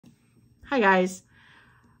Hi guys.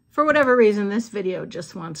 For whatever reason, this video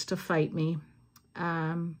just wants to fight me.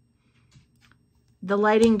 The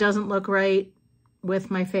lighting doesn't look right with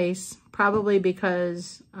my face, probably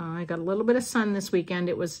because I got a little bit of sun this weekend.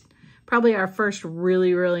 It was probably our first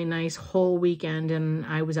really nice whole weekend, and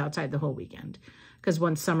I was outside the whole weekend because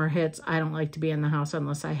once summer hits, I don't like to be in the house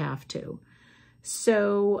unless I have to.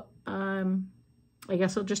 So I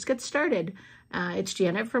guess I'll just get started. It's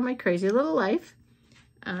Janet from My Crazy Little Life.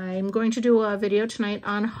 I'm going to do a video tonight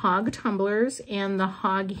on Hogg tumblers and the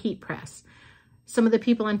Hogg heat press. Some of the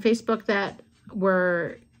people on Facebook that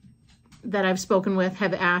I've spoken with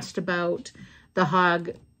have asked about the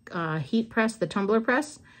Hogg heat press, the tumbler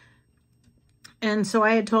press. And so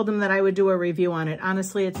I had told them that I would do a review on it.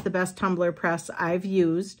 Honestly, it's the best tumbler press I've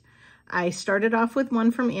used. I started off with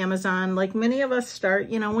one from Amazon. Like many of us start,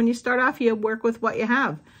 you know, when you start off, you work with what you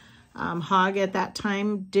have. Hogg at that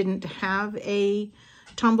time didn't have a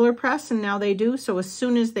tumbler press, and now they do. So as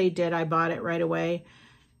soon as they did, I bought it right away.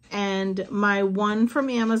 And my one from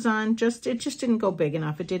Amazon, it just didn't go big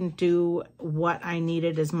enough. It didn't do what I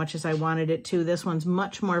needed as much as I wanted it to. This one's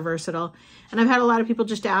much more versatile. And I've had a lot of people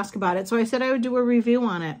just ask about it. So I said I would do a review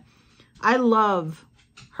on it. I love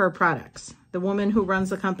her products. The woman who runs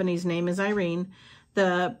the company's name is Irene.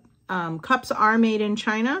 The cups are made in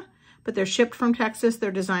China, but they're shipped from Texas.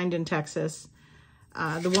 They're designed in Texas.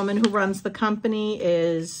 The woman who runs the company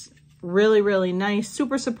is really nice,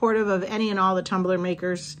 super supportive of any and all the tumbler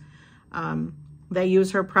makers that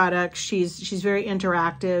use her products. She's very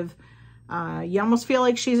interactive. You almost feel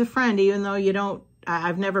like she's a friend, even though you don't.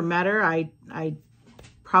 I've never met her. I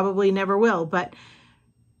probably never will, but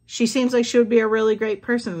she seems like she would be a really great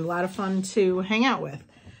person, a lot of fun to hang out with.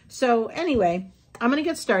 So anyway, I'm going to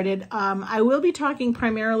get started. I will be talking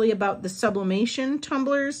primarily about the sublimation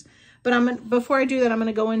tumblers, but before I do that, I'm going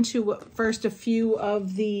to go into first a few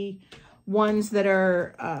of the ones that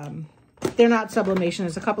are, they're not sublimation.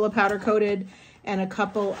 There's a couple of powder coated and a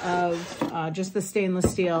couple of just the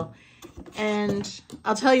stainless steel. And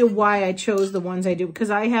I'll tell you why I chose the ones I do, because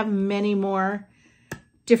I have many more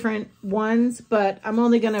different ones, but I'm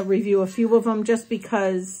only going to review a few of them just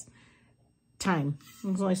because time.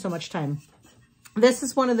 There's only so much time. This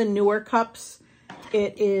is one of the newer cups.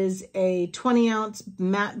 It is a 20-ounce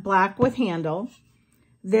matte black with handle.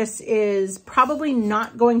 This is probably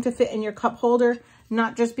not going to fit in your cup holder,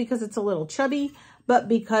 not just because it's a little chubby, but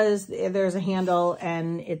because there's a handle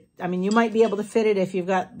and you might be able to fit it if you've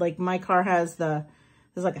got, like my car has there's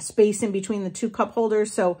like a space in between the two cup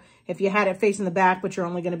holders. So if you had it facing the back, but you're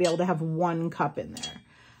only going to be able to have one cup in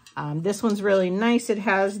there. This one's really nice. It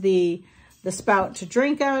has the spout to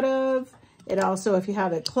drink out of. It also, if you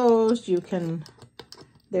have it closed,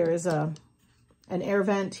 there is an air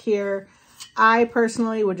vent here. I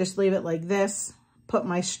personally would just leave it like this, put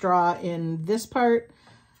my straw in this part.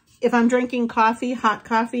 If I'm drinking coffee, hot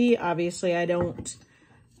coffee, obviously I don't,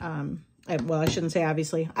 well, I shouldn't say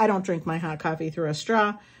obviously, I don't drink my hot coffee through a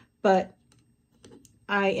straw, but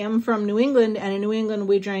I am from New England, and in New England,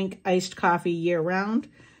 we drink iced coffee year round.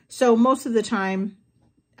 So most of the time,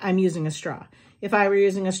 I'm using a straw. If I were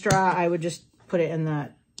using a straw, I would just put it in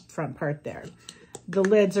that front part there. The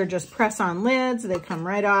lids are just press-on lids. They come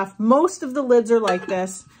right off. Most of the lids are like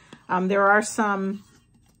this. There are some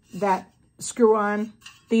that screw on.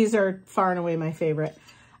 These are far and away my favorite.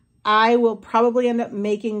 I will probably end up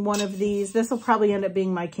making one of these. This will probably end up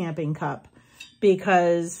being my camping cup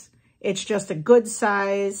because it's just a good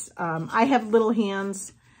size. I have little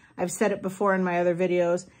hands. I've said it before in my other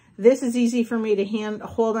videos. This is easy for me to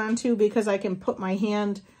hold on to because I can put my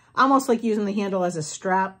hand almost like using the handle as a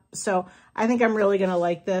strap. So I think I'm really going to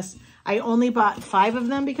like this. I only bought 5 of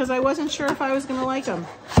them because I wasn't sure if I was going to like them.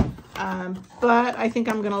 But I think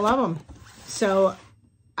I'm going to love them. So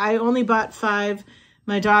I only bought 5.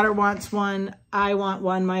 My daughter wants one. I want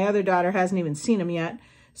one. My other daughter hasn't even seen them yet.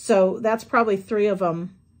 So that's probably 3 of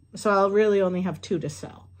them. So I'll really only have 2 to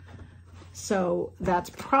sell. So that's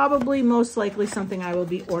probably most likely something I will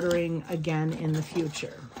be ordering again in the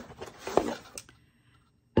future.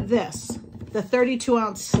 The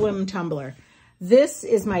 32-ounce slim tumbler. This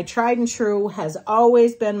is my tried and true, has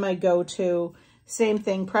always been my go-to. Same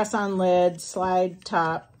thing, press-on lid, slide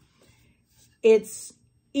top. It's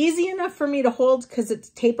easy enough for me to hold because it's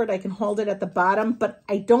tapered. I can hold it at the bottom, but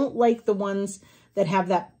I don't like the ones that have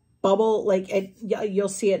that bubble. Like you'll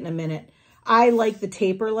see it in a minute. I like the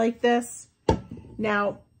taper like this.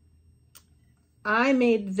 Now, I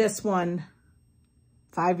made this one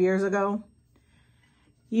 5 years ago.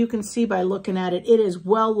 You can see by looking at it, it is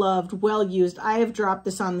well loved, well used. I have dropped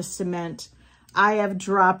this on the cement. I have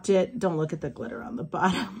dropped it. Don't look at the glitter on the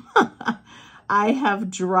bottom. I have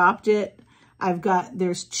dropped it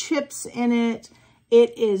There's chips in it.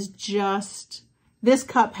 It is just, this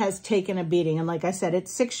cup has taken a beating. And like I said,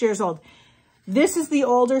 it's 6 years old. This is the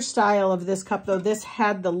older style of this cup, though. This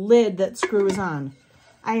had the lid that screws on.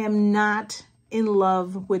 I am not in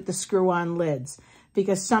love with the screw-on lids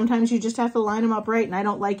because sometimes you just have to line them up right, and I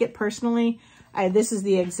don't like it personally. This is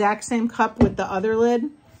the exact same cup with the other lid.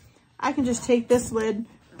 I can just take this lid,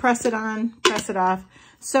 press it on, press it off.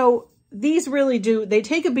 So these really do, they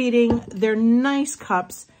take a beating. They're nice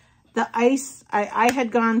cups. The ice, I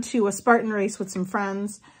had gone to a Spartan race with some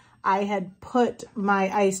friends. I had put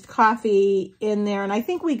my iced coffee in there, and I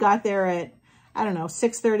think we got there at, I don't know,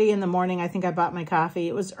 6:30 in the morning. I think I bought my coffee.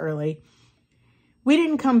 It was early. We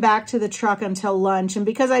didn't come back to the truck until lunch, and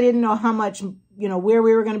because I didn't know how much, you know, where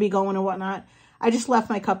we were going to be going and whatnot, I just left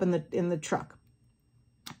my cup in the truck.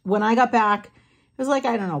 When I got back, it was like,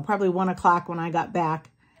 I don't know, probably 1 o'clock when I got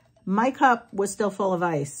back. My cup was still full of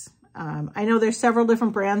ice. I know there's several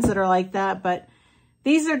different brands that are like that, but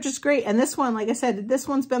these are just great. And this one, like I said, this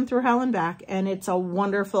one's been through hell and back, and it's a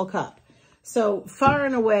wonderful cup. So far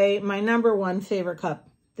and away, my #1 favorite cup,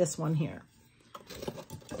 this one here.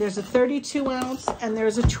 There's a 32 ounce and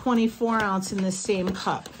there's a 24 ounce in the same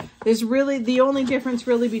cup. There's really, the only difference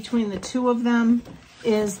really between the two of them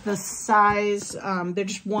is the size. They're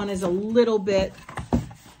just, one is a little bit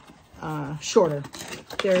shorter.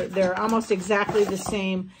 They're almost exactly the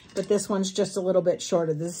same, but this one's just a little bit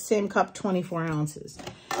shorter. This is the same cup, 24 ounces.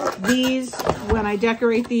 These, when I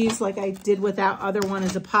decorate these, like I did with that other one,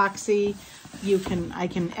 is epoxy. I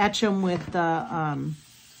can etch them with the,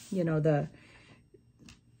 you know,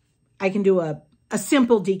 I can do a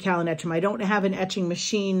simple decal and etch them. I don't have an etching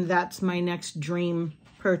machine. That's my next dream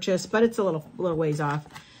purchase, but it's a little ways off.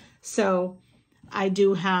 So I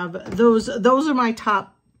do have those. Those are my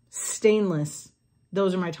top stainless.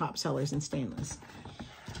 Those are my top sellers in stainless.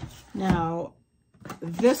 Now,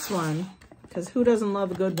 this one, because who doesn't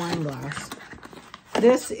love a good wine glass?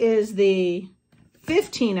 This is the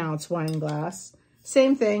 15 ounce wine glass.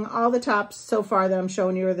 Same thing. All the tops so far that I'm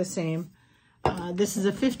showing you are the same. This is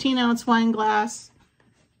a 15 ounce wine glass.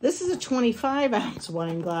 This is a 25 ounce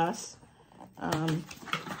wine glass.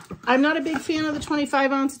 I'm not a big fan of the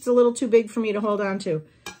 25 ounce. It's a little too big for me to hold on to.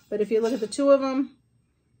 But if you look at the two of them,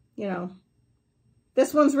 you know,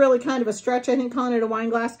 this one's really kind of a stretch, I think, calling it a wine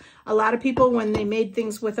glass. A lot of people, when they made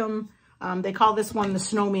things with them, they call this one the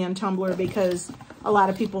snowman tumbler because a lot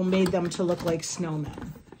of people made them to look like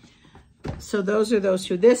snowmen. So those are those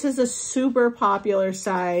two. This is a super popular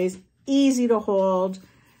size, easy to hold,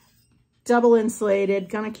 double insulated,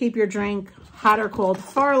 gonna keep your drink hot or cold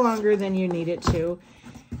far longer than you need it to.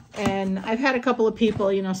 And I've had a couple of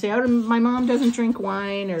people, you know, say, oh, my mom doesn't drink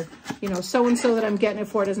wine, or, you know, so-and-so that I'm getting it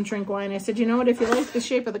for doesn't drink wine. I said, you know what, if you like the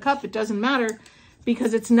shape of the cup, it doesn't matter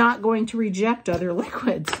because it's not going to reject other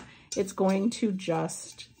liquids. It's going to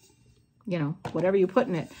just, you know, whatever you put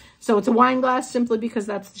in it. So it's a wine glass simply because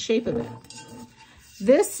that's the shape of it.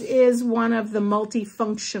 This is one of the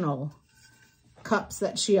multifunctional cups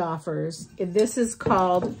that she offers. This is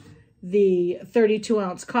called the 32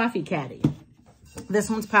 ounce coffee caddy. This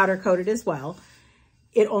one's powder coated as well.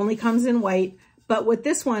 It only comes in white, but with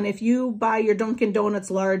this one, if you buy your Dunkin'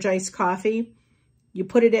 Donuts large iced coffee, you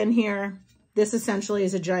put it in here. This essentially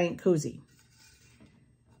is a giant koozie.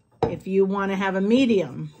 If you want to have a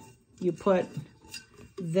medium, you put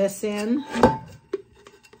this in,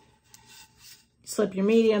 slip your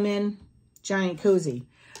medium in, giant koozie.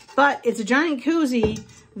 But it's a giant koozie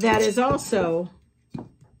that is also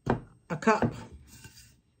a cup.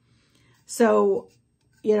 So,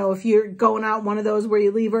 you know, if you're going out one of those where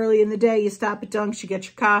you leave early in the day, you stop at Dunk's, you get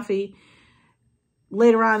your coffee.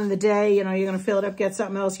 Later on in the day, you know, you're going to fill it up, get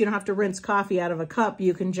something else. You don't have to rinse coffee out of a cup.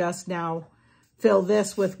 You can just now fill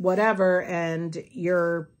this with whatever, and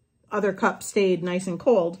your other cup stayed nice and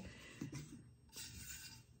cold.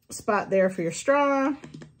 Spot there for your straw.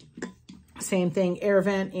 Same thing, air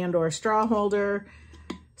vent and or straw holder.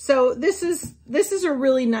 So this is a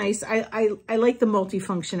really nice, I like the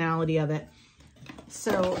multifunctionality of it.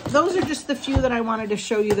 So those are just the few that I wanted to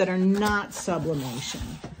show you that are not sublimation.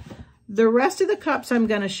 The rest of the cups I'm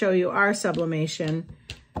going to show you are sublimation.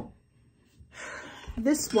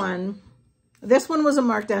 This one was a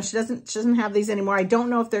markdown. She doesn't have these anymore. I don't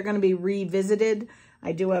know if they're going to be revisited.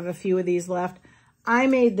 I do have a few of these left. I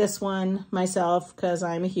made this one myself because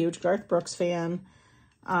I'm a huge Garth Brooks fan.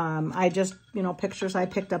 I just, you know, pictures I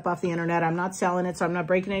picked up off the internet. I'm not selling it, so I'm not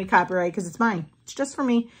breaking any copyright because it's mine. It's just for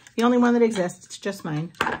me. The only one that exists. It's just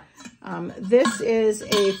mine. This is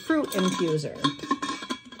a fruit infuser.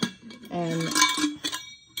 And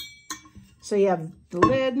so you have the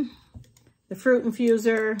lid, the fruit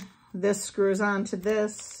infuser, This screws onto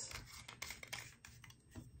this.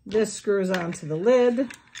 This screws onto the lid.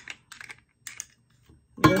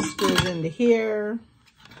 This screws into here.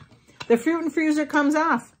 The fruit infuser comes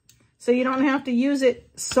off, so you don't have to use it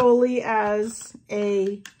solely as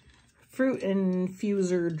a fruit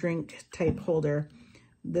infuser drink type holder.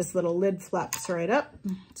 This little lid flaps right up.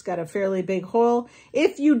 It's got a fairly big hole.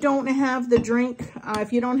 If you don't have the drink,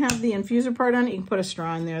 if you don't have the infuser part on it, you can put a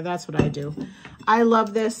straw in there. That's what I do. I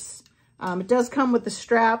love this. It does come with the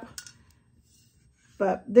strap,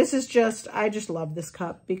 but this is just, I just love this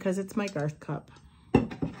cup because it's my Garth cup.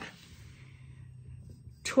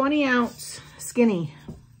 20 ounce skinny.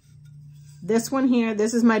 This one here,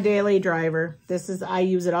 this is my daily driver. This is, I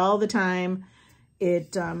use it all the time.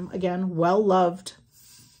 It, again, well loved.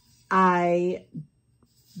 I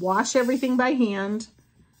wash everything by hand.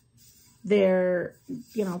 They're,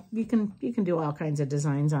 you know, you can do all kinds of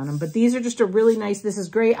designs on them, but these are just a really nice, this is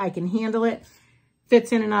great. I can handle it.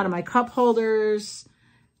 Fits in and out of my cup holders.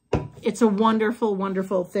 It's a wonderful,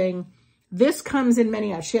 wonderful thing. This comes in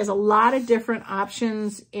many, she has a lot of different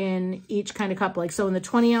options in each kind of cup. Like, so in the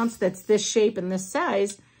 20 ounce, that's this shape and this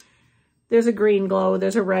size, there's a green glow,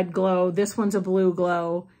 there's a red glow, this one's a blue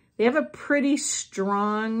glow. They have a pretty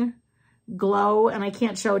strong glow, and I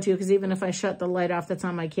can't show it to you because even if I shut the light off that's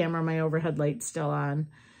on my camera, my overhead light's still on.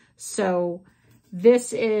 So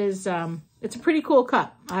this is, it's a pretty cool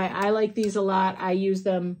cup. I like these a lot. I use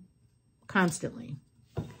them constantly.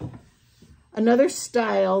 Another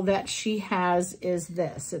style that she has is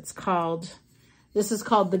this. This is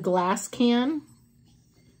called the glass can.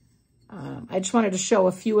 I just wanted to show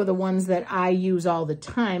a few of the ones that I use all the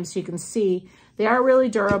time so you can see they are really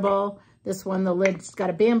durable. This one, the lid's got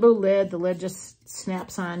a bamboo lid. The lid just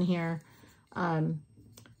snaps on here.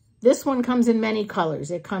 This one comes in many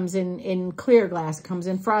colors. It comes in clear glass. It comes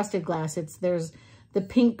in frosted glass. There's the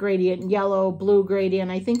pink gradient, yellow, blue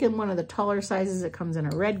gradient. I think in one of the taller sizes, it comes in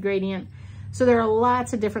a red gradient. So there are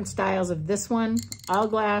lots of different styles of this one. All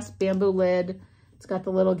glass, bamboo lid. It's got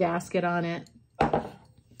the little gasket on it.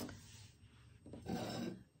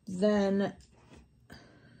 Then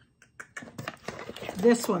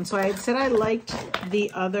this one. So I had said I liked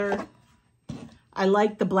the other, I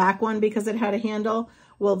liked the black one because it had a handle.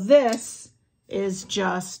 Well, this is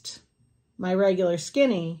just my regular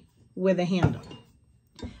skinny with a handle.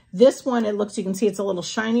 This one, it looks, you can see it's a little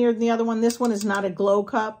shinier than the other one. This one is not a glow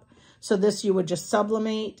cup. So this you would just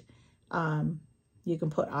sublimate. You can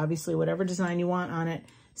put obviously whatever design you want on it.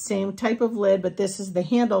 Same type of lid, but this is the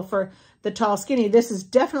handle for the tall skinny. This is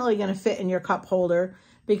definitely going to fit in your cup holder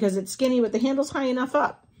because it's skinny, but the handle's high enough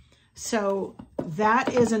up. So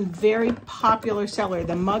that is a very popular seller.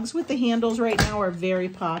 The mugs with the handles right now are very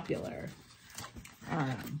popular.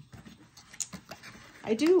 I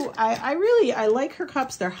like her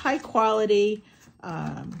cups. They're high quality.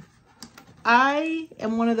 I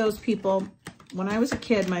am one of those people, when I was a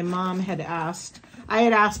kid, my mom had asked, I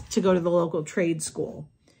had asked to go to the local trade school.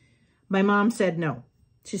 My mom said no.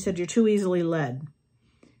 She said, you're too easily led.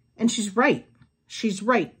 And she's right. She's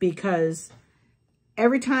right, because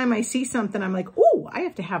every time I see something, I'm like, oh, I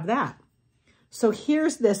have to have that. So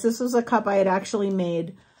here's this. This was a cup I had actually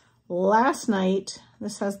made last night.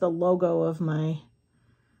 This has the logo of my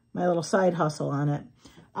little side hustle on it.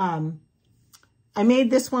 I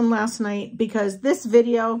made this one last night because this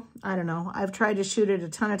video, I don't know, I've tried to shoot it a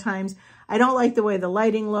ton of times. I don't like the way the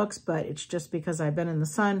lighting looks, but it's just because I've been in the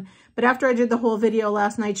sun. But after I did the whole video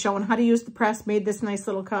last night showing how to use the press, made this nice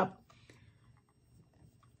little cup,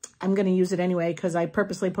 I'm going to use it anyway because I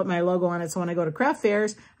purposely put my logo on it so when I go to craft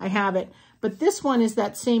fairs, I have it. But this one is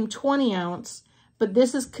that same 20 ounce, but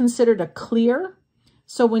this is considered a clear.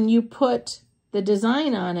 So when you put the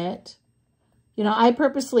design on it, you know, I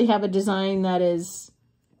purposely have a design that is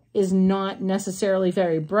not necessarily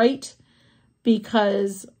very bright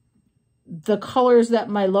because the colors that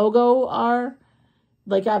my logo are,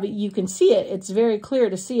 like you can see it, it's very clear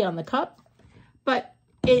to see on the cup, but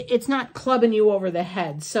it's not clubbing you over the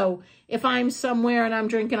head. So if I'm somewhere and I'm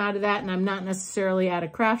drinking out of that and I'm not necessarily at a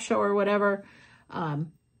craft show or whatever,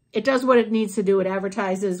 it does what it needs to do. It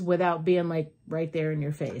advertises without being like right there in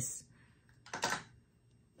your face.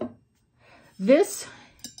 This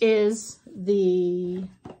is a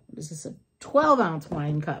 12 ounce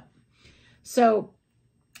wine cup. So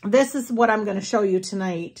this is what I'm going to show you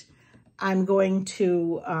tonight. I'm going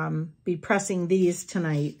to be pressing these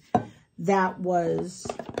tonight. That's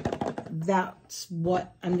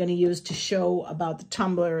what I'm going to use to show about the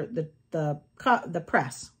tumbler, the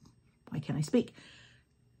press. Why can't I speak?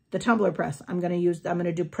 The tumbler press. I'm going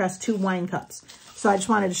to do press 2 wine cups. So I just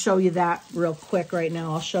wanted to show you that real quick right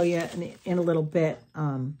now. I'll show you in a little bit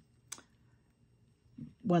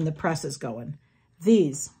when the press is going.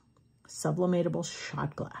 These sublimatable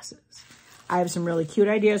shot glasses. I have some really cute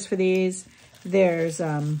ideas for these. There's,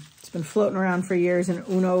 it's been floating around for years, an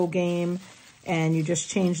Uno game, and you just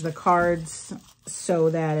change the cards so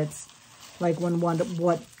that it's like when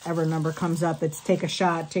whatever number comes up, it's take a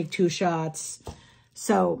shot, take 2 shots.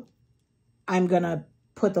 So I'm going to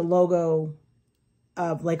put the logo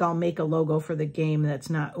of, like, I'll make a logo for the game that's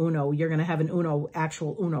not Uno. You're going to have an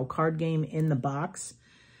actual Uno card game in the box,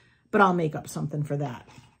 but I'll make up something for that.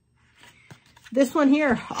 This one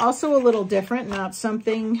here, also a little different, not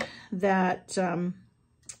something that I'm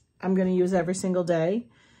going to use every single day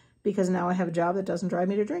because now I have a job that doesn't drive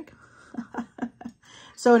me to drink.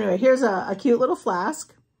 So anyway, here's a cute little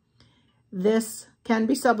flask. This can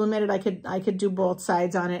be sublimated. I could do both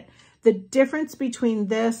sides on it. The difference between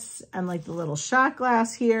this and like the little shot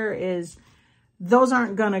glass here is those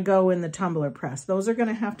aren't going to go in the tumbler press. Those are going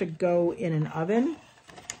to have to go in an oven.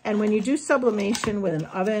 And when you do sublimation with an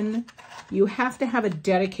oven, you have to have a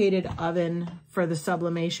dedicated oven for the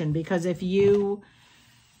sublimation, because if you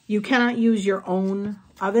cannot use your own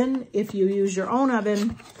oven. If you use your own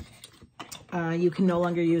oven, you can no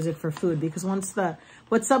longer use it for food, because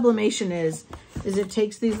what sublimation is it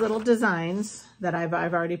takes these little designs that I've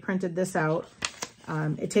already printed this out.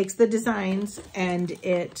 It takes the designs and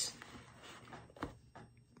it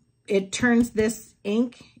turns this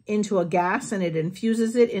ink into a gas, and it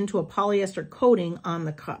infuses it into a polyester coating on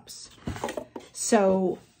the cups.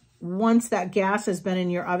 So once that gas has been in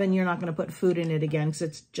your oven, you're not going to put food in it again, because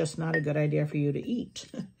it's just not a good idea for you to eat.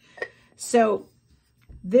 So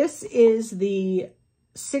this is the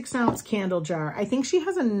 6-ounce candle jar. I think she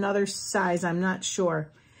has another size. I'm not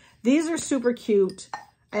sure. These are super cute.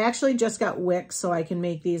 I actually just got wicks so I can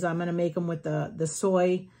make these. I'm going to make them with the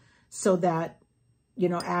soy so that, you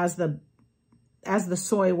know, as the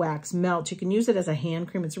soy wax melts, you can use it as a hand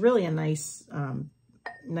cream. It's really a nice,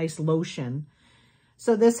 nice lotion.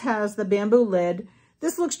 So this has the bamboo lid.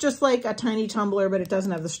 This looks just like a tiny tumbler, but it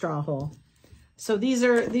doesn't have the straw hole. So these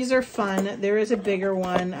are fun. There is a bigger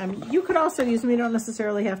one. You could also use them. You don't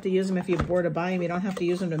necessarily have to use them if you're bored of buying them. You don't have to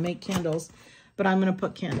use them to make candles, but I'm going to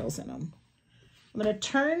put candles in them. I'm going to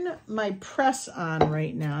turn my press on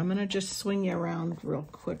right now. I'm going to just swing you around real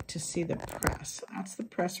quick to see the press. That's the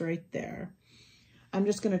press right there. I'm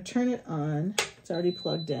just going to turn it on. It's already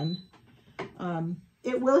plugged in.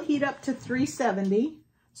 It will heat up to 370.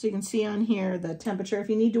 So you can see on here the temperature. If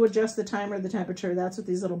you need to adjust the timer or the temperature, that's what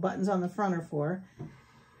these little buttons on the front are for.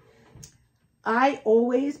 I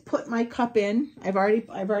always put my cup in. I've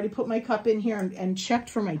already put my cup in here and checked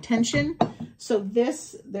for my tension. So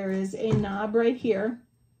there is a knob right here,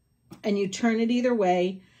 and you turn it either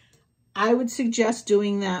way. I would suggest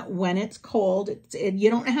doing that when it's cold. You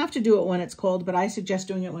don't have to do it when it's cold, but I suggest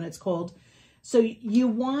doing it when it's cold. So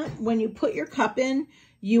when you put your cup in,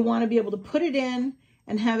 you want to be able to put it in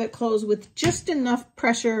and have it close with just enough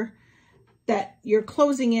pressure that you're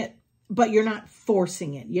closing it, but you're not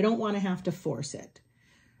forcing it. You don't want to have to force it.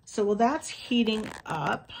 So while that's heating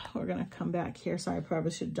up, we're going to come back here. Sorry, I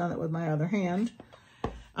probably should have done it with my other hand.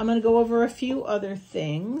 I'm going to go over a few other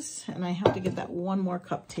things, and I have to get that one more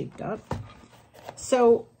cup taped up.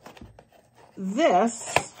 So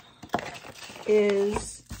this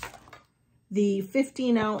is the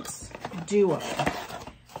 15-ounce Duo.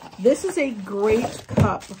 This is a great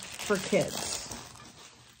cup for kids.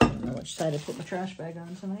 I don't know which side I put my trash bag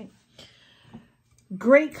on tonight.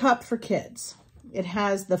 Great cup for kids. It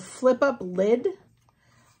has the flip-up lid.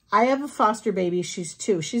 I have a foster baby. She's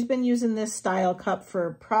 2. She's been using this style cup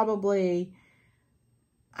for probably,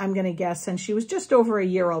 I'm going to guess, since she was just over a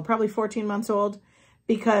year old, probably 14 months old,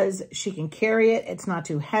 because she can carry it. It's not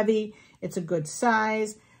too heavy. It's a good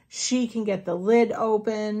size. She can get the lid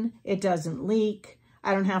open. It doesn't leak.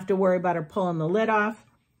 I don't have to worry about her pulling the lid off.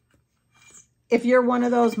 If you're one of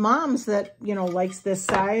those moms that, you know, likes this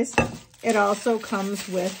size, it also comes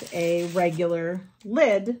with a regular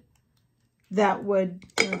lid that would,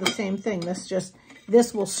 you know, the same thing.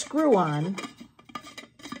 This will screw on.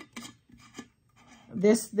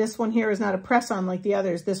 This one here is not a press on like the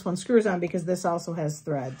others. This one screws on because this also has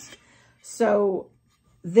threads. So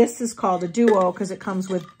this is called a Duo because it comes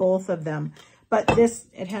with both of them. But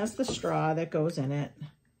it has the straw that goes in it.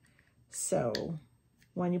 So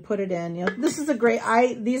when you put it in, you know, this is a great,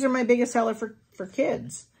 these are my biggest seller for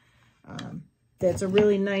kids. That's a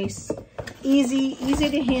really nice, easy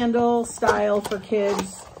to handle style for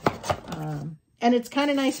kids. And it's kind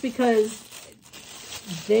of nice because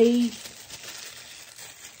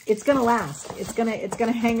it's going to last. It's going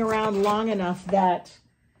to hang around long enough that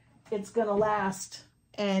it's going to last,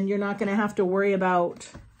 and you're not going to have to worry about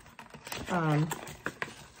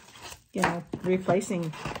you know,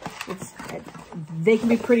 replacing, they can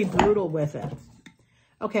be pretty brutal with it.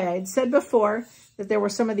 Okay, I'd said before that there were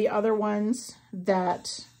some of the other ones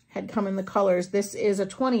that had come in the colors. This is a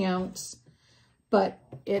 20 ounce, but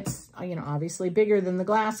it's, you know, obviously bigger than the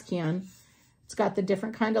glass can. It's got the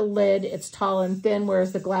different kind of lid. It's tall and thin,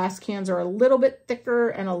 whereas the glass cans are a little bit thicker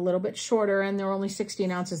and a little bit shorter, and they're only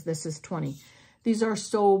 16 ounces. This is 20. These are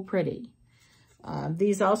so pretty.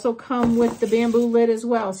 These also come with the bamboo lid as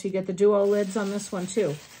well, so you get the duo lids on this one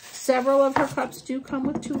too. Several of her cups do come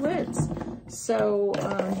with 2 lids. So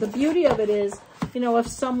the beauty of it is, you know, if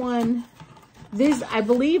someone, I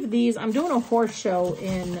believe these, I'm doing a horse show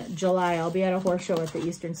in July. I'll be at a horse show at the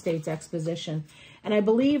Eastern States Exposition. And I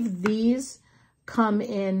believe these come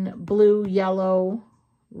in blue, yellow,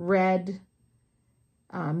 red.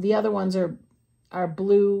 The other ones are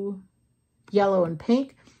blue, yellow, and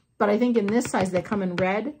pink. But I think in this size, they come in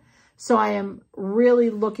red. So I am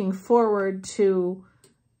really looking forward to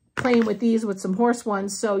playing with these with some horse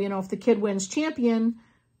ones. So, you know, if the kid wins champion,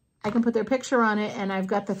 I can put their picture on it, and I've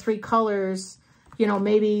got the 3 colors, you know,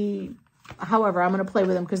 maybe, however, I'm going to play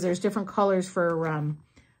with them because there's different colors for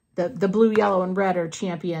the blue, yellow, and red are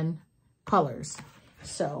champion colors.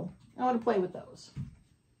 So I want to play with those.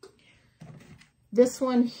 This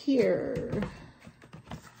one here,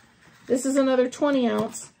 this is another 20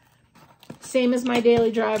 ounce, same as my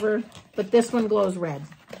Daily Driver, but this one glows red.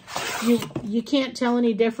 You can't tell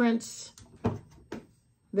any difference.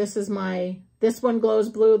 This one glows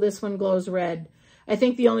blue, this one glows red. I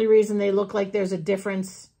think the only reason they look like there's a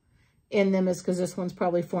difference in them is because this one's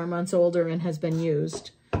probably 4 months older and has been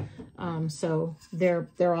used. So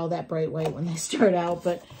they're all that bright white when they start out,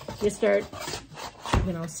 but you start,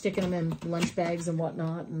 you know, sticking them in lunch bags and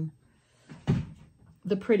whatnot, and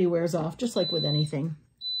the pretty wears off, just like with anything.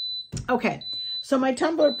 Okay, so my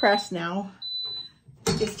tumbler press now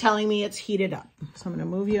is telling me it's heated up. So I'm going to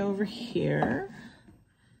move you over here.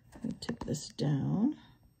 I'm going to tip this down.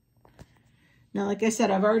 Now, like I said,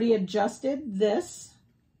 I've already adjusted this.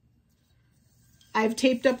 I've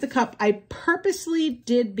taped up the cup. I purposely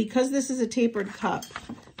did, because this is a tapered cup,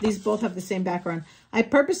 these both have the same background. I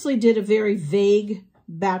purposely did a very vague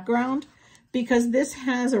background because this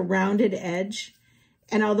has a rounded edge.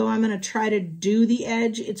 And although I'm going to try to do the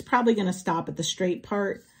edge, it's probably going to stop at the straight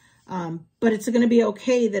part. But it's going to be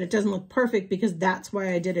okay that it doesn't look perfect because that's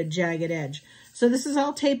why I did a jagged edge. So this is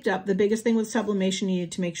all taped up. The biggest thing with sublimation, you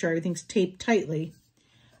need to make sure everything's taped tightly.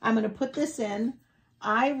 I'm going to put this in.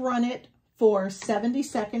 I run it for 70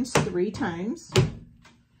 seconds 3 times.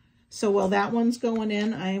 So while that one's going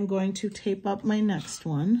in, I am going to tape up my next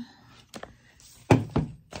one.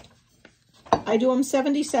 I do them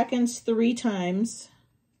 70 seconds 3 times.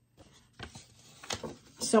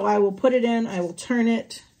 So I will put it in, I will turn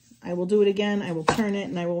it, I will do it again, I will turn it,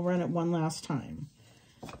 and I will run it one last time.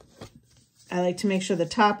 I like to make sure the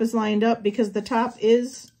top is lined up because the top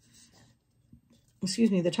is,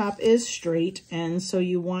 the top is straight, and so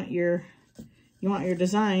you want your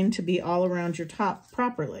design to be all around your top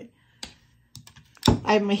properly.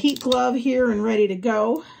 I have my heat glove here and ready to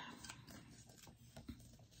go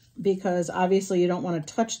because obviously you don't want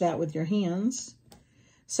to touch that with your hands.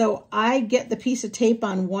 So I get the piece of tape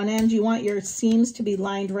on one end. You want your seams to be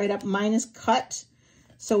lined right up. Mine is cut,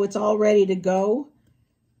 so it's all ready to go.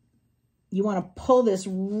 You want to pull this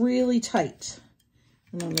really tight.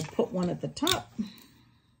 And I'm going to put one at the top.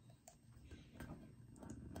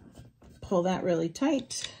 Pull that really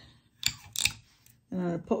tight. And I'm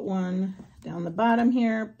going to put one down the bottom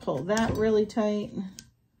here. Pull that really tight.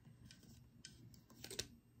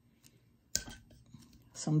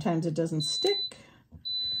 Sometimes it doesn't stick.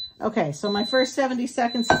 Okay, so my first 70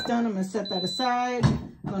 seconds is done. I'm going to set that aside.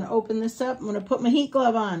 I'm going to open this up. I'm going to put my heat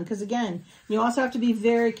glove on because, again, you also have to be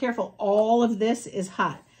very careful. All of this is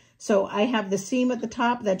hot. So I have the seam at the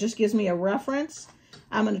top. That just gives me a reference.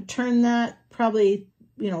 I'm going to turn that probably,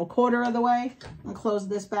 a 1/4 of the way and close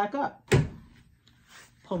this back up.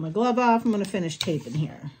 Pull my glove off. I'm going to finish taping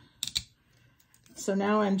here. So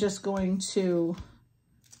now I'm just going to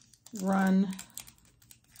run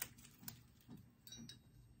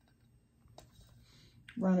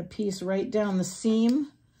a piece right down the seam.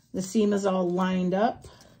 The seam is all lined up.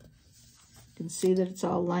 You can see that it's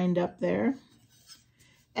all lined up there.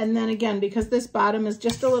 And then again, because this bottom is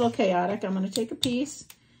just a little chaotic, I'm going to take a piece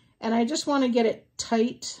and I just want to get it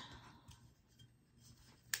tight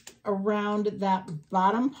around that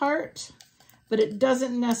bottom part, but it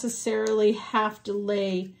doesn't necessarily have to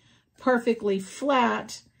lay perfectly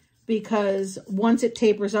flat because once it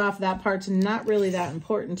tapers off, that part's not really that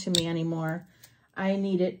important to me anymore. I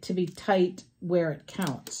need it to be tight where it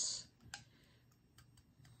counts.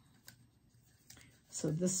 So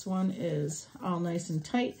this one is all nice and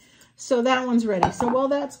tight. So that one's ready. So while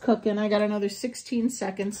that's cooking, I got another 16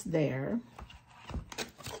 seconds there. I'm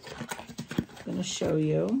going to show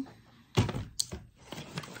you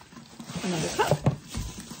another cup.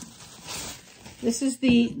 This is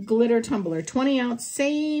the glitter tumbler, 20 ounce,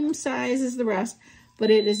 same size as the rest, but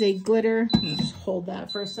it is a glitter. Just hold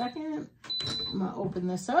that for a second. I'm going to open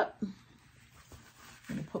this up. I'm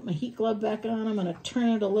going to put my heat glove back on. I'm going to turn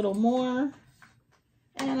it a little more,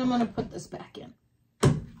 and I'm going to put this back in.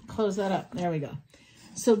 Close that up. There we go.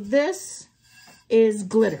 So this is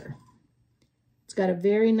glitter. It's got a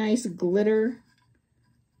very nice glitter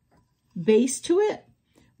base to it.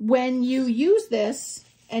 When you use this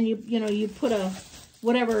and you put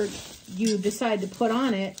whatever you decide to put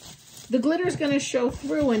on it, the glitter is going to show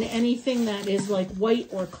through in anything that is like white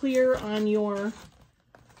or clear on your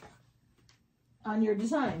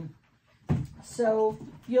design. So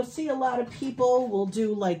you'll see a lot of people will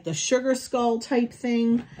do like the sugar skull type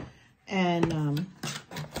thing, and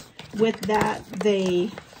with that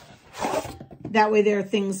way there are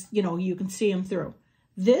things, you can see them through.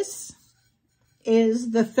 This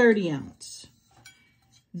is the 30 ounce.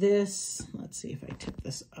 This, let's see if I tip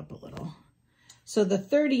this up a little. So the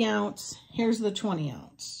 30 ounce, here's the 20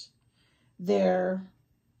 ounce. They're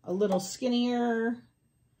a little skinnier.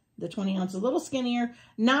 The 20 ounce is a little skinnier,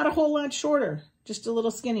 not a whole lot shorter, just a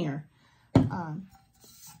little skinnier.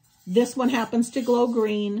 This one happens to glow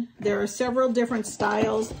green. There are several different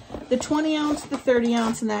styles. The 20 ounce, the 30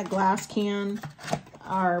 ounce, and that glass can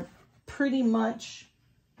are pretty much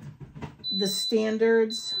the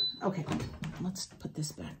standards. Okay, let's put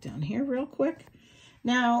this back down here real quick.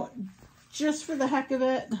 Now, just for the heck of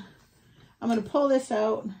it, I'm going to pull this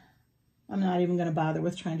out. I'm not even going to bother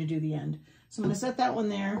with trying to do the end. So I'm going to set that one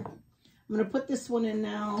there. I'm going to put this one in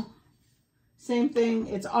now. Same thing.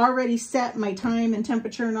 It's already set. My time and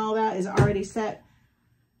temperature and all that is already set.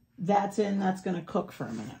 That's in. That's going to cook for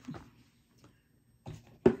a minute.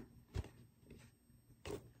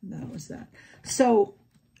 That was that. So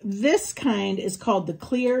this kind is called the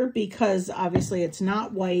clear because obviously it's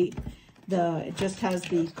not white. It just has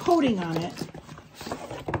the coating on it.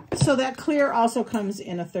 So that clear also comes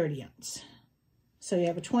in a 30 ounce. So you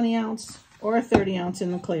have a 20 ounce or a 30 ounce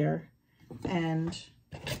in the clear, and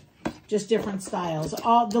just different styles.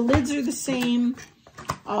 All the lids are the same.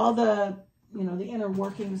 All the, the inner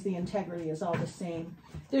workings, the integrity is all the same.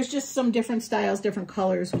 There's just some different styles, different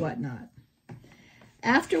colors, whatnot.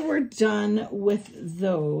 After we're done with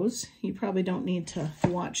those, you probably don't need to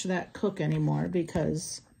watch that cook anymore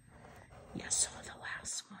because you saw the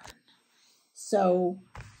last one. So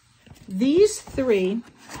these three,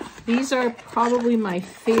 these are probably my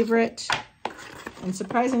favorite. And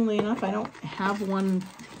surprisingly enough, I don't have one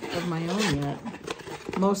of my own yet.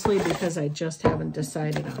 Mostly because I just haven't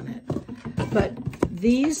decided on it. But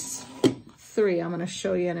these three, I'm going to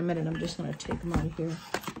show you in a minute. I'm just going to take them out of here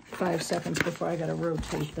 5 seconds before I got to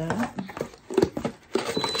rotate that.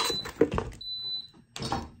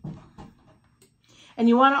 And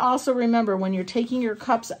you want to also remember when you're taking your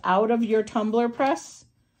cups out of your tumbler press,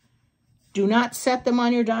 do not set them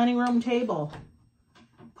on your dining room table.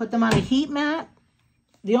 Put them on a heat mat.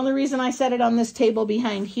 The only reason I set it on this table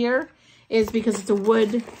behind here is because it's a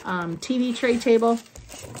wood TV tray table.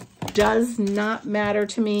 Does not matter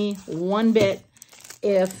to me one bit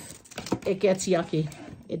if it gets yucky.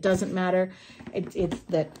 It doesn't matter. It's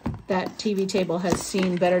that TV table has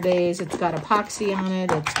seen better days. It's got epoxy on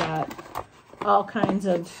it. It's got all kinds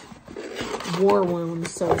of war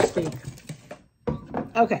wounds, so to speak.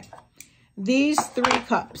 Okay. These three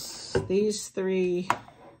cups,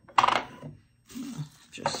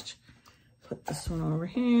 just put this one over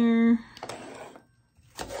here.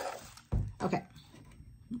 Okay,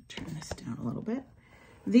 turn this down a little bit.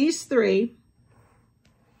 These three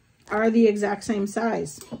are the exact same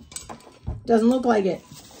size. Doesn't look like it,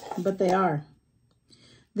 but they are.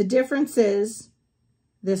 The difference is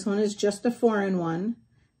this one is just a 4-in-1.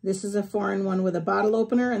 This is a 4-in-1 with a bottle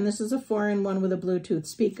opener, and this is a 4-in-1 with a Bluetooth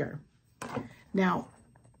speaker. Now,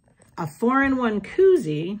 a 4-in-1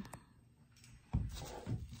 koozie,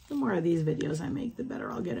 the more of these videos I make, the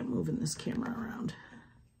better I'll get at moving this camera around.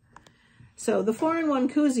 So the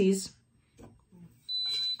 4-in-1 koozies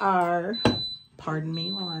are, pardon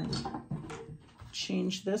me while I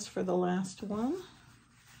change this for the last one.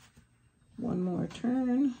 One more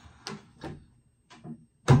turn.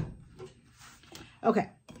 Okay,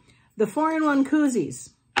 the 4-in-1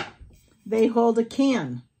 koozies, they hold a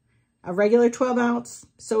can, a regular 12-ounce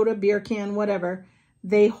soda, beer can, whatever.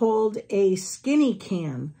 They hold a skinny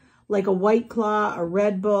can, like a White Claw, a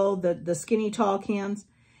Red Bull, the skinny tall cans.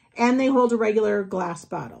 And they hold a regular glass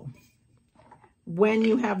bottle when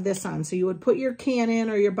you have this on. So you would put your can in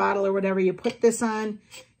or your bottle or whatever, you put this on,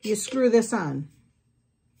 you screw this on.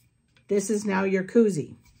 This is now your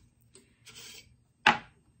koozie.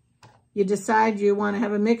 You decide you want to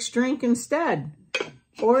have a mixed drink instead.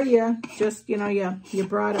 Or you just, you know, you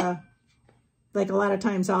brought a, like a lot of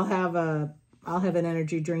times I'll have an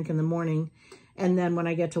energy drink in the morning. And then when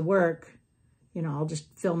I get to work, you know, I'll just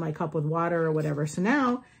fill my cup with water or whatever. So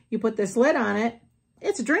now you put this lid on it.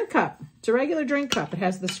 It's a drink cup. It's a regular drink cup. It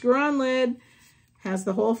has the screw-on lid, has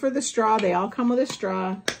the hole for the straw. They all come with a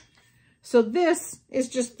straw. So this is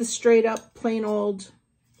just the straight up plain old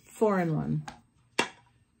 4-in-1.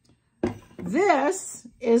 This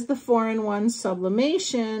is the 4-in-1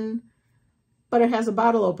 sublimation, but it has a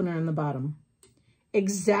bottle opener in the bottom.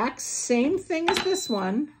 Exact same thing as this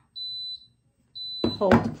one.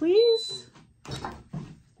 Hold, please.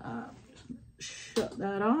 Shut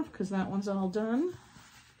that off because that one's all done.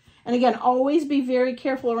 And again, always be very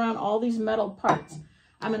careful around all these metal parts.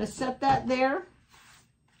 I'm going to set that there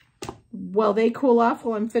while they cool off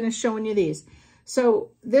while I'm finished showing you these.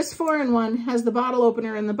 So this 4-in-1 has the bottle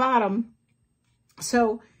opener in the bottom.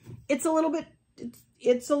 So it's a little bit,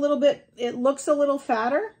 it looks a little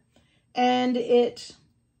fatter and it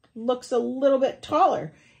looks a little bit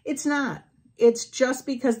taller. It's not. It's just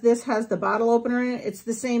because this has the bottle opener in it. It's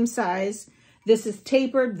the same size. This is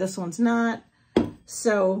tapered. This one's not.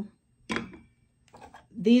 So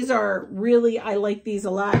these are really, I like these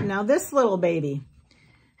a lot. Now this little baby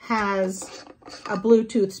has a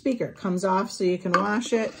Bluetooth speaker. Comes off so you can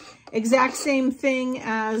wash it. Exact same thing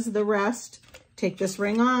as the rest. Take this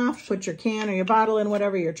ring off, put your can or your bottle in,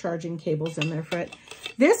 whatever, your charging cable's in there for it.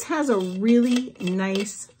 This has a really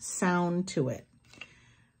nice sound to it.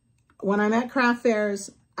 When I'm at craft fairs,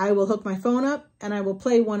 I will hook my phone up and I will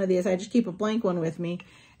play one of these. I just keep a blank one with me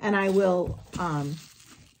and I will, I'll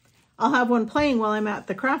have one playing while I'm at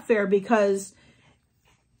the craft fair because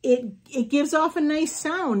it gives off a nice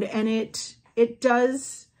sound and it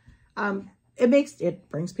does, it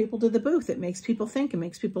brings people to the booth. It makes people think, it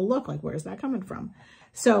makes people look like, where's that coming from?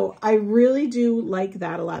 So I really do like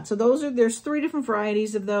that a lot. So there's 3 different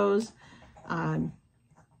varieties of those.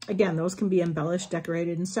 Again, those can be embellished,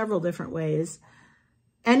 decorated in several different ways.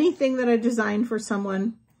 Anything that I design for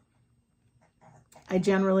someone, I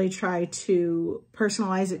generally try to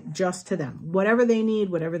personalize it just to them. Whatever they need,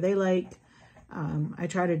 whatever they like, I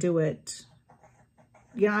try to do it.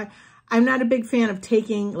 You know, I'm not a big fan of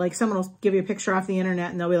taking, like someone will give you a picture off the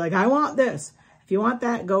internet and they'll be like, I want this. If you want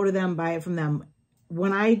that, go to them, buy it from them.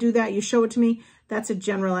 When I do that, you show it to me, that's a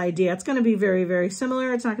general idea. It's going to be very, very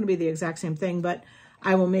similar. It's not going to be the exact same thing, but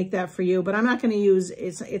I will make that for you. But I'm not going to use,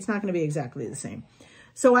 it's not going to be exactly the same.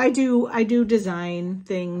 So I do design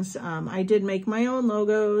things. I did make my own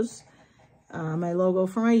logos, my logo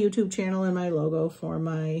for my YouTube channel and my logo for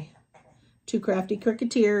my 2 Crafty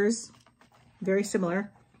Cricketeers. Very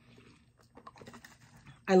similar.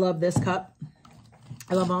 I love this cup.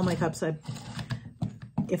 I love all my cups.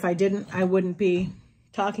 If I didn't, I wouldn't be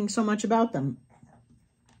talking so much about them.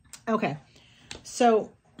 Okay,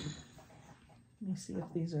 so let me see if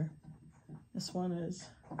these are, this one is,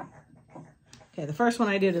 okay, the first one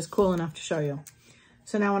I did is cool enough to show you.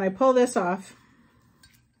 So now when I pull this off,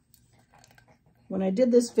 when I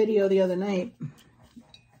did this video the other night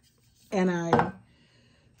and I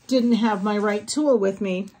didn't have my right tool with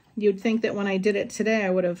me, you'd think that when I did it today, I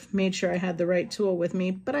would have made sure I had the right tool with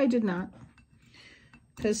me, but I did not.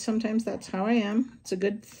 Because sometimes that's how I am. It's a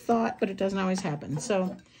good thought, but it doesn't always happen.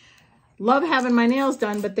 So, love having my nails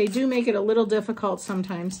done, but they do make it a little difficult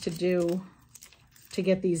sometimes to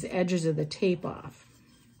get these edges of the tape off.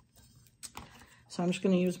 So I'm just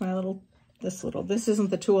going to use my this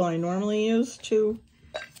isn't the tool I normally use to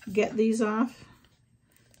get these off,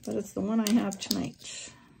 but it's the one I have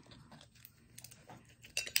tonight.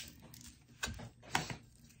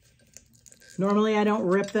 Normally I don't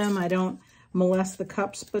rip them, I don't molest the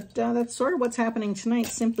cups, but that's sort of what's happening tonight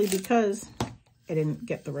simply because I didn't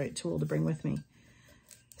get the right tool to bring with me.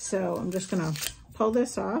 So I'm just going to pull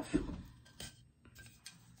this off.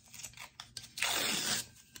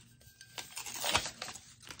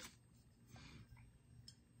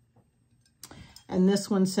 And this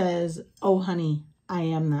one says, "Oh, honey, I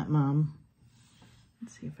am that mom."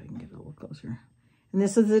 Let's see if I can get a little closer. And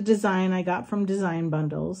this is a design I got from Design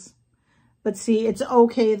Bundles. But see, it's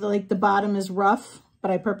okay, like the bottom is rough, but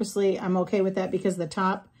I'm okay with that because the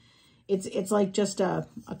top, it's like just a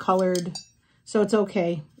colored, so it's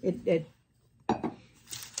okay.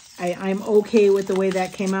 I'm okay with the way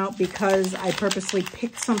that came out because I purposely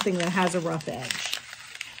picked something that has a rough edge.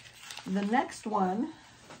 The next one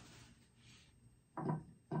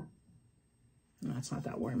it's not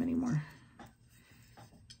that warm anymore.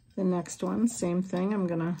 The next one, same thing. I'm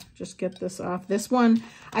gonna just get this off. This one,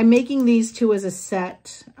 I'm making these two as a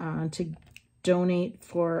set to donate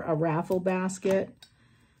for a raffle basket.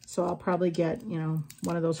 So I'll probably get, you know,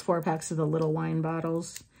 one of those 4-packs of the little wine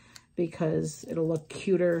bottles because it'll look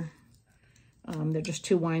cuter. They're just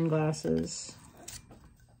 2 wine glasses.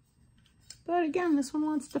 But again, this one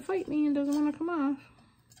wants to fight me and doesn't want to come off.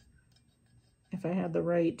 If I had the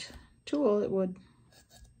right tool, it would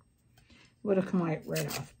have come right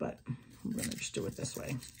off, but I'm going to just do it this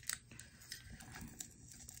way.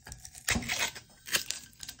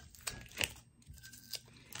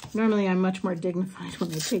 Normally, I'm much more dignified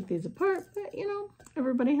when I take these apart, but, you know,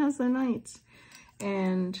 everybody has their nights.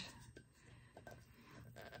 And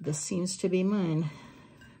this seems to be mine.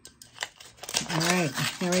 All right,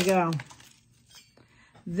 here we go.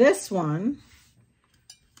 This one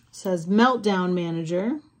says Meltdown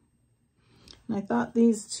Manager. And I thought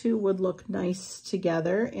these two would look nice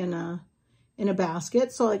together in a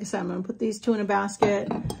basket. So like I said, I'm going to put these two in a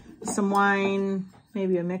basket, some wine,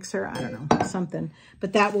 maybe a mixer, I don't know, something.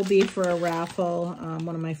 But that will be for a raffle.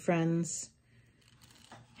 One of my friends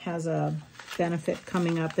has a benefit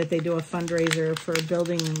coming up that they do a fundraiser for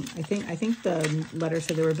building, I think the letter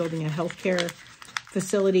said they were building a healthcare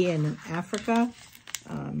facility in Africa.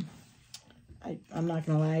 I'm not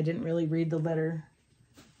going to lie, I didn't really read the letter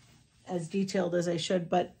as detailed as I should,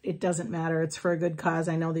 but it doesn't matter. It's for a good cause.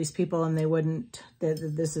 I know these people and they wouldn't,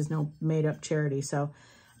 this is no made up charity. So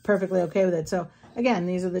perfectly okay with it. So again,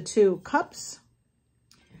 these are the 2 cups.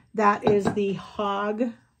 That is the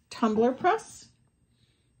Hogg Tumbler Press.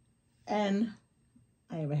 And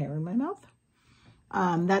I have a hair in my mouth.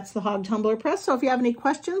 That's the Hogg Tumbler Press. So if you have any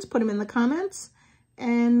questions, put them in the comments.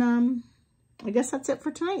 And I guess that's it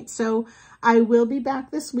for tonight. So I will be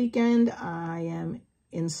back this weekend. I am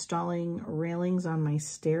installing railings on my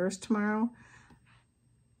stairs tomorrow.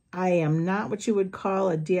 I am not what you would call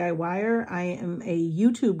a DIYer. I am a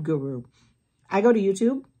YouTube guru. I go to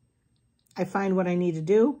YouTube. I find what I need to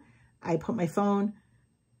do. I put my phone,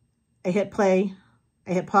 I hit play,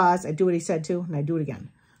 I hit pause, I do what he said to, and I do it again.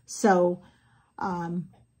 So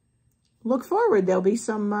look forward. There'll be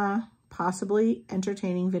some possibly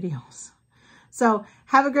entertaining videos. So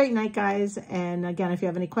have a great night, guys. And again, if you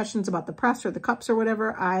have any questions about the press or the cups or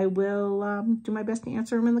whatever, I will do my best to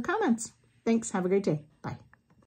answer them in the comments. Thanks. Have a great day.